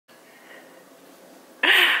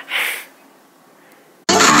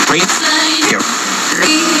I'm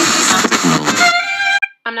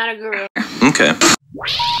not a guru. Okay.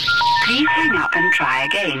 Please hang up and try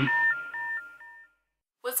again.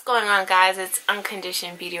 What's going on, guys? It's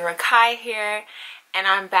Unconditioned Beauty Rakai here, and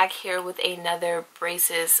I'm back here with another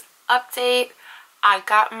braces update. I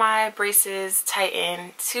got my braces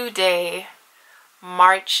tightened today,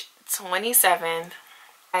 March 27th.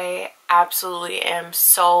 I absolutely am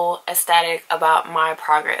so ecstatic about my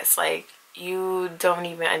progress. Like, you don't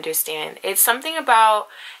even understand. It's something about,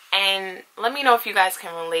 and let me know if you guys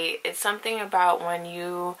can relate, it's something about when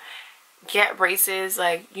you get braces,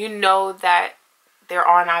 like, you know that they're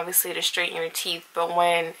on obviously to straighten your teeth, but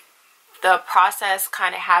when the process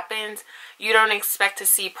kind of happens, you don't expect to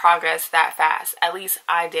see progress that fast. At least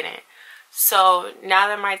I didn't. So now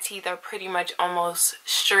that my teeth are pretty much almost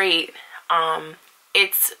straight,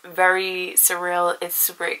 it's very surreal. It's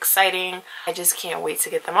super exciting. I just can't wait to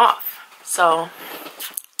get them off. So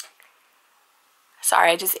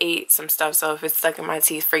sorry, I just ate some stuff, so if it's stuck in my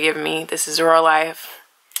teeth, forgive me. This is real life.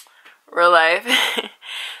 Real life.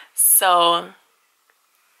 So,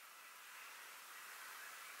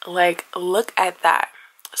 like, look at that.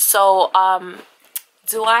 So,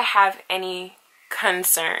 do I have any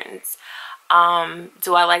concerns?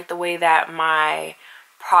 Do I like the way that my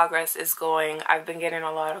progress is going? I've been getting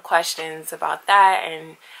a lot of questions about that,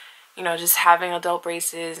 and you know, just having adult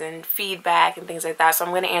braces and feedback and things like that. So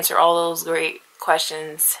I'm going to answer all those great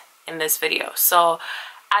questions in this video. So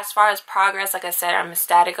as far as progress, like I said, I'm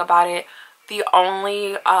ecstatic about it. The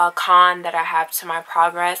only con that I have to my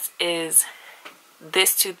progress is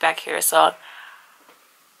this tooth back here. So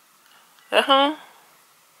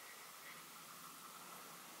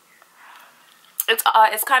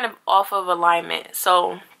it's kind of off of alignment,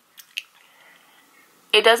 so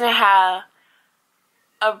it doesn't have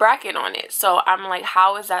a bracket on it. So I'm like,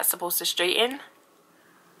 how is that supposed to straighten?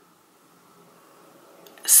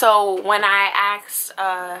 So when I asked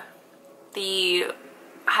the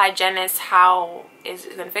hygienist how is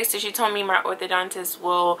it gonna fix it, she told me my orthodontist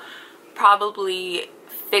will probably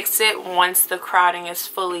fix it once the crowding is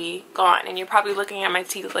fully gone. And you're probably looking at my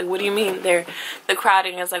teeth like, what do you mean the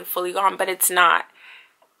crowding is like fully gone? But it's not.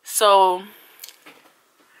 So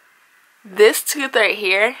this tooth right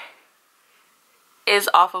here is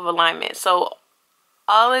off of alignment. So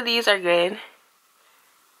all of these are good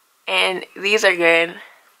and these are good.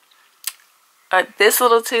 This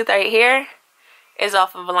little tooth right here is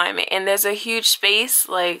off of alignment, and there's a huge space,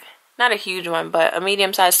 like not a huge one but a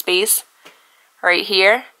medium-sized space right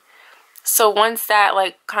here. So once that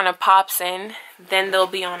like kind of pops in, then they'll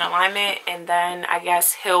be on alignment, and then I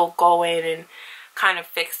guess he'll go in and kind of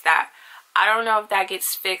fix that. I don't know if that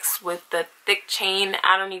gets fixed with the thick chain.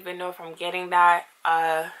 I don't even know if I'm getting that.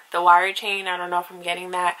 The wire chain, I don't know if I'm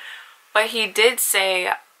getting that. But he did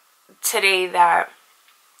say today that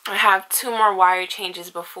I have 2 more wire changes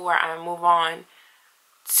before I move on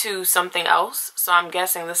to something else. So I'm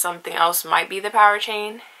guessing the something else might be the power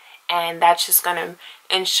chain. And that's just going to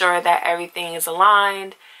ensure that everything is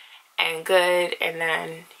aligned and good. And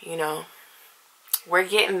then, you know, we're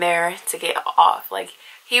getting there to get off. Like,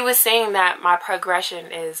 he was saying that my progression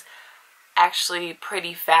is actually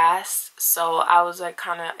pretty fast, so I was like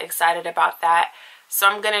kind of excited about that. So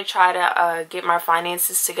I'm gonna try to get my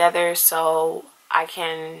finances together so I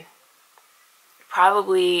can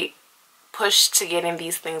probably push to getting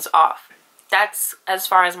these things off. That's as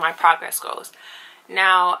far as my progress goes.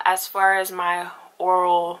 Now, as far as my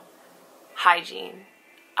oral hygiene,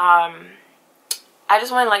 I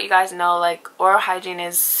just want to let you guys know, like, oral hygiene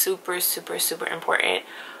is super, super, super important.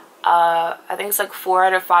 I think it's like 4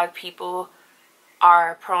 out of 5 people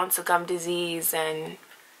are prone to gum disease and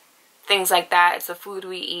things like that. It's the food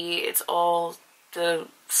we eat. It's all the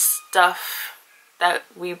stuff that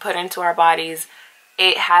we put into our bodies.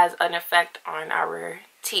 It has an effect on our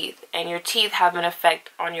teeth, and your teeth have an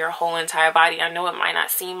effect on your whole entire body. I know it might not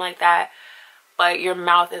seem like that, but your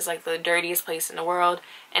mouth is like the dirtiest place in the world,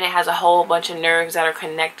 and it has a whole bunch of nerves that are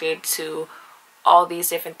connected to all these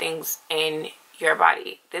different things in your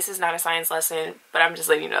body. This is not a science lesson, but I'm just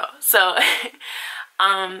letting you know. So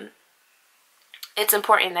it's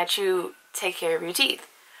important that you take care of your teeth.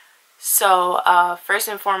 So first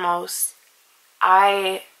and foremost,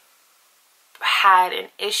 I had an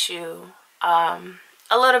issue, a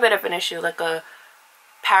little bit of an issue, like a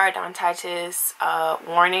parodontitis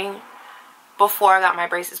warning before I got my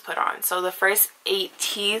braces put on. So the first 8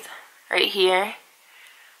 teeth right here,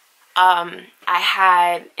 I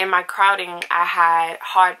had, in my crowding, I had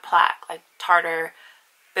hard plaque, like tartar,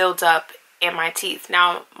 build up in my teeth.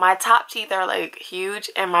 Now, my top teeth are like huge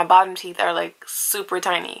and my bottom teeth are like super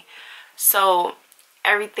tiny. So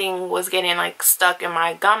everything was getting like stuck in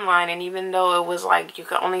my gum line, and even though it was like you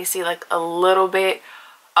could only see like a little bit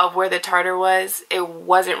of where the tartar was, it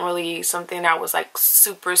wasn't really something that was like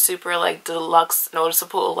super like deluxe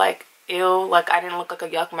noticeable, like ew, like I didn't look like a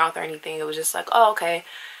yuck mouth or anything. It was just like, oh, okay,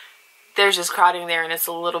 there's just crowding there and it's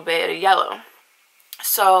a little bit of yellow.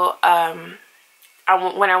 So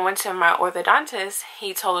when I went to my orthodontist,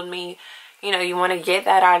 he told me, you know, you want to get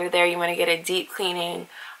that out of there, you want to get a deep cleaning.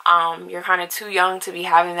 You're kind of too young to be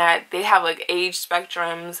having that. They have like age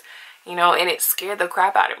spectrums, you know, and it scared the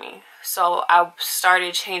crap out of me. So I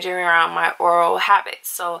started changing around my oral habits.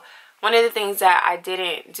 So one of the things that I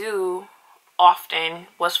didn't do often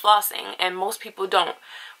was flossing, and most people don't.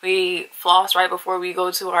 We floss right before we go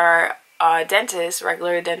to our dentist,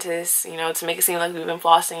 regular dentist, you know, to make it seem like we've been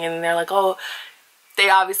flossing, and they're like, oh, they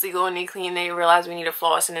obviously go and they clean, they realize we need to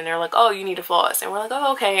floss, and then they're like, oh, you need to floss, and we're like,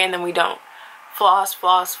 oh, okay, and then we don't. Floss,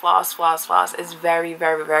 floss, floss, floss, floss is very,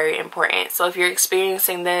 very, very important. So if you're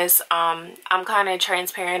experiencing this, I'm kind of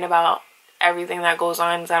transparent about everything that goes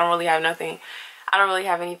on, because I don't really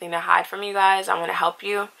have anything to hide from you guys. I want to help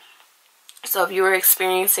you. So if you were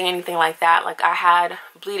experiencing anything like that, like I had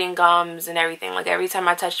bleeding gums and everything, like every time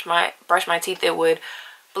I brush my teeth, it would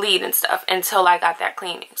bleed and stuff until I got that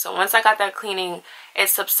cleaning. So once I got that cleaning, it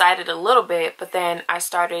subsided a little bit, but then I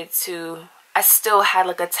still had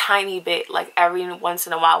like a tiny bit, like every once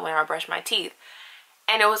in a while when I brushed my teeth,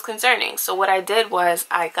 and it was concerning. So what I did was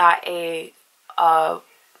I got a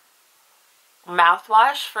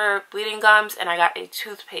mouthwash for bleeding gums, and I got a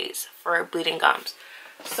toothpaste for bleeding gums.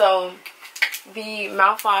 So the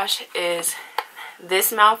mouthwash is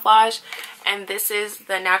this mouthwash, and this is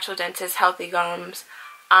the Natural Dentist Healthy Gums.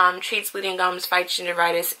 Treats bleeding gums, fights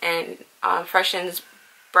gingivitis, and freshens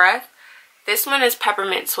breath. This one is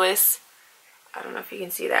peppermint twist. I don't know if you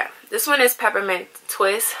can see that. This one is peppermint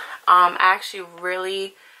twist. I actually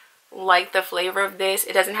really like the flavor of this.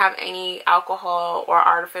 It doesn't have any alcohol or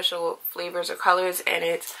artificial flavors or colors, and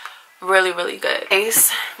it's really, really good.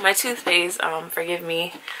 My toothpaste, forgive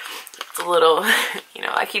me, it's a little, you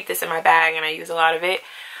know, I keep this in my bag and I use a lot of it.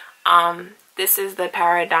 This is the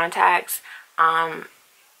Parodontax.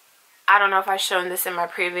 I don't know if I've shown this in my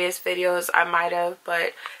previous videos. I might have,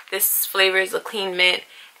 but this flavor is a clean mint,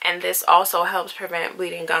 and this also helps prevent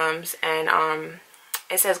bleeding gums, and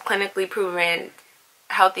it says clinically proven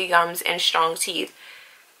healthy gums and strong teeth,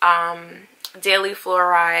 daily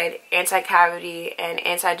fluoride, anti-cavity, and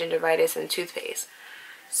anti-gingivitis and toothpaste.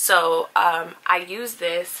 So I use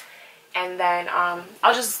this, and then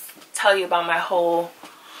I'll just tell you about my whole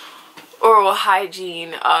oral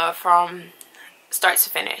hygiene from start to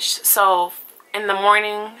finish. So in the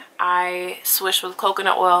morning, I swish with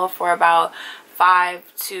coconut oil for about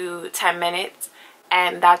 5 to 10 minutes,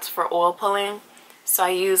 and that's for oil pulling. So I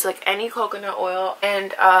use like any coconut oil,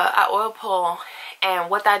 and I oil pull, and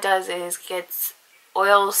what that does is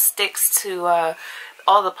oil sticks to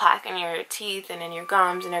all the plaque in your teeth and in your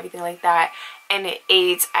gums and everything like that, and it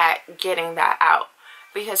aids at getting that out.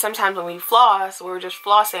 Because sometimes when we floss, we're just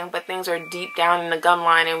flossing, but things are deep down in the gum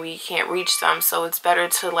line and we can't reach them. So it's better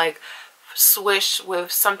to like swish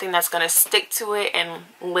with something that's going to stick to it and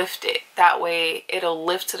lift it. That way it'll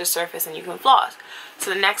lift to the surface and you can floss.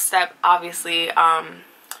 So the next step obviously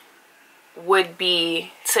would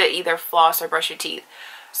be to either floss or brush your teeth.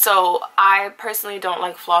 So I personally don't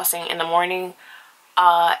like flossing in the morning.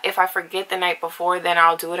 If I forget the night before, then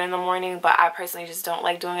I'll do it in the morning, but I personally just don't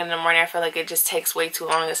like doing it in the morning. I feel like it just takes way too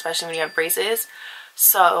long, especially when you have braces.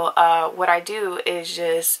 So what I do is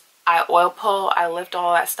just I oil pull, I lift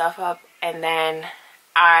all that stuff up, and then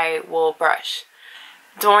I will brush.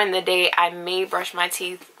 During the day, I may brush my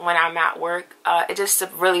teeth when I'm at work. It just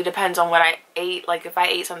really depends on what I ate. Like if I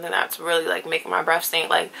ate something that's really like making my breath stink,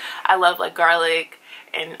 like I love like garlic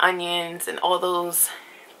and onions and all those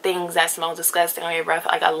things that smell disgusting on your breath,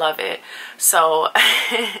 like I love it. So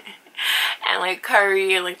and like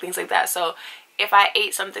curry and like things like that. So if I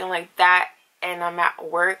ate something like that and I'm at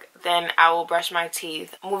work, then I will brush my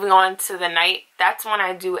teeth. Moving on to the night, that's when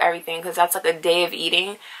I do everything, because that's like a day of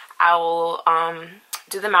eating. I will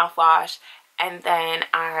do the mouthwash, and then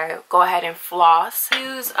I go ahead and floss. I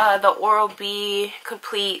use the Oral-B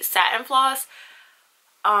Complete Satin Floss.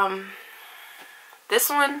 This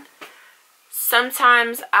one,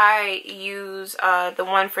 sometimes I use the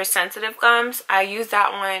one for sensitive gums. I used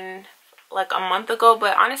that one like a month ago,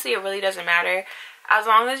 but honestly it really doesn't matter. As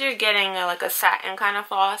long as you're getting like a satin kind of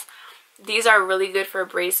floss, these are really good for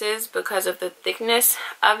braces because of the thickness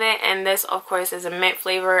of it. And this of course is a mint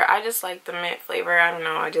flavor. I just like the mint flavor. I don't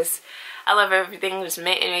know, I love everything just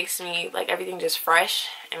mint. It makes me like everything just fresh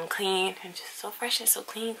and clean and just so fresh and so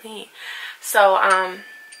clean. So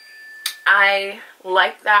I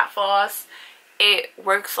like that floss. It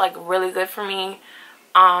works like really good for me.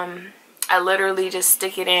 I literally just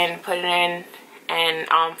stick it in, put it in,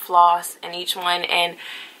 and floss in each one. And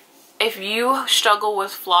if you struggle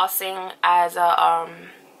with flossing as a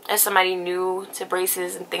as somebody new to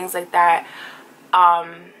braces and things like that,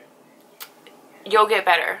 you'll get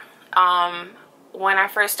better. When I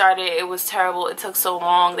first started, it was terrible. It took so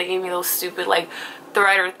long. They gave me those stupid like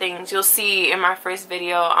threader things. You'll see in my first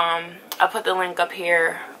video, I'll put the link up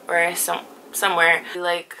here or somewhere.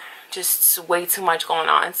 Like, just way too much going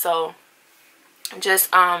on. So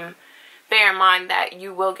just bear in mind that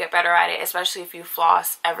you will get better at it, especially if you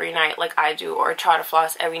floss every night like I do, or try to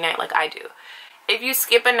floss every night like I do. If you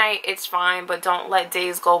skip a night, it's fine, but don't let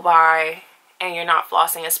days go by and you're not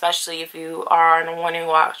flossing, especially if you are on a warning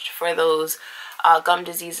watch for those gum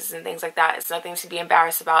diseases and things like that. It's nothing to be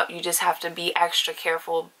embarrassed about. You just have to be extra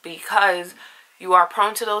careful because you are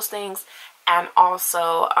prone to those things, and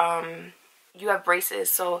also you have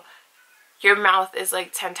braces, so your mouth is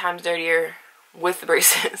like 10 times dirtier with the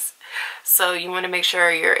braces. So you want to make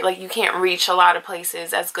sure you're like, you can't reach a lot of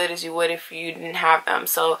places as good as you would if you didn't have them.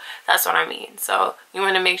 So that's what I mean. So you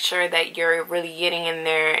want to make sure that you're really getting in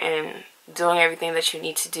there and doing everything that you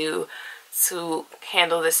need to do to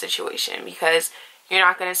handle this situation, because you're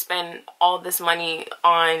not going to spend all this money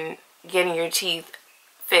on getting your teeth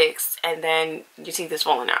fixed and then your teeth is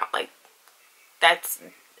falling out. Like, that's,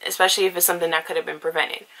 especially if it's something that could have been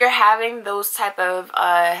prevented. If you're having those type of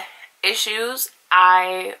issues,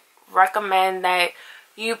 I recommend that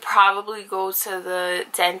you probably go to the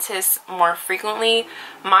dentist more frequently.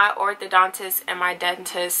 My orthodontist and my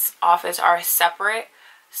dentist's office are separate,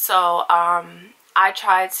 so I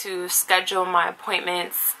try to schedule my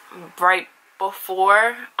appointments right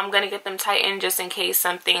before I'm gonna get them tightened, just in case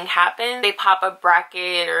something happens. They pop a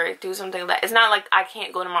bracket or do something like that. It's not like I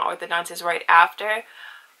can't go to my orthodontist right after,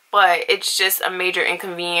 but it's just a major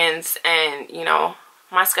inconvenience, and you know,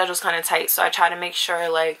 my schedule's kind of tight, so I try to make sure,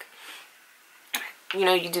 like, you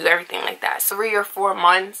know, you do everything like that. So 3 or 4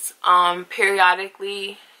 months,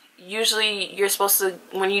 periodically. Usually you're supposed to,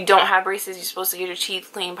 when you don't have braces, you're supposed to get your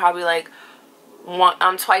teeth cleaned probably like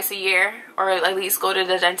twice a year, or at least go to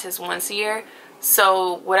the dentist once a year.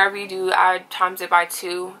 So whatever you do, I times it by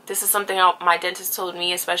 2. This is something my dentist told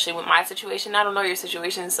me, especially with my situation. I don't know your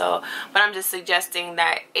situation, so, but I'm just suggesting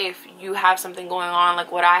that if you have something going on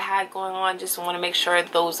like what I had going on, just want to make sure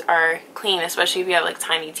those are clean, especially if you have like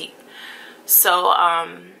tiny teeth. So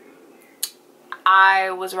I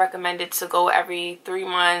was recommended to go every 3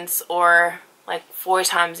 months or like 4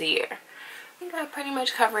 times a year. I think I pretty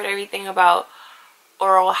much covered everything about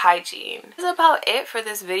oral hygiene. That's about it for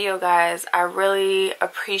this video, guys. I really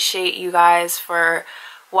appreciate you guys for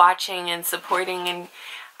watching and supporting, and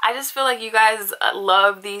I just feel like you guys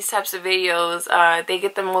love these types of videos. They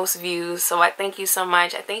get the most views, so I thank you so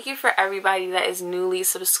much. I thank you for everybody that is newly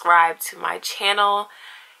subscribed to my channel.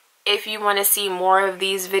 If you want to see more of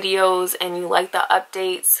these videos and you like the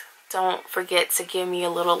updates, don't forget to give me a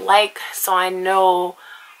little like so I know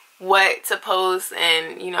what to post.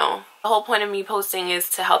 And you know, the whole point of me posting is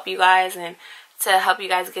to help you guys and to help you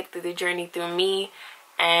guys get through the journey through me.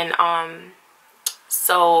 And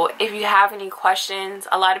so if you have any questions,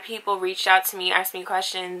 a lot of people reached out to me, asked me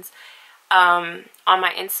questions on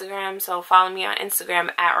my Instagram. So follow me on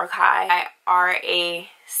Instagram at Rakai, RACKI.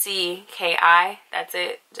 That's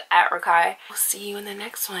it, at Rakai. We'll see you in the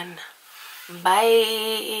next one.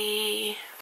 Bye.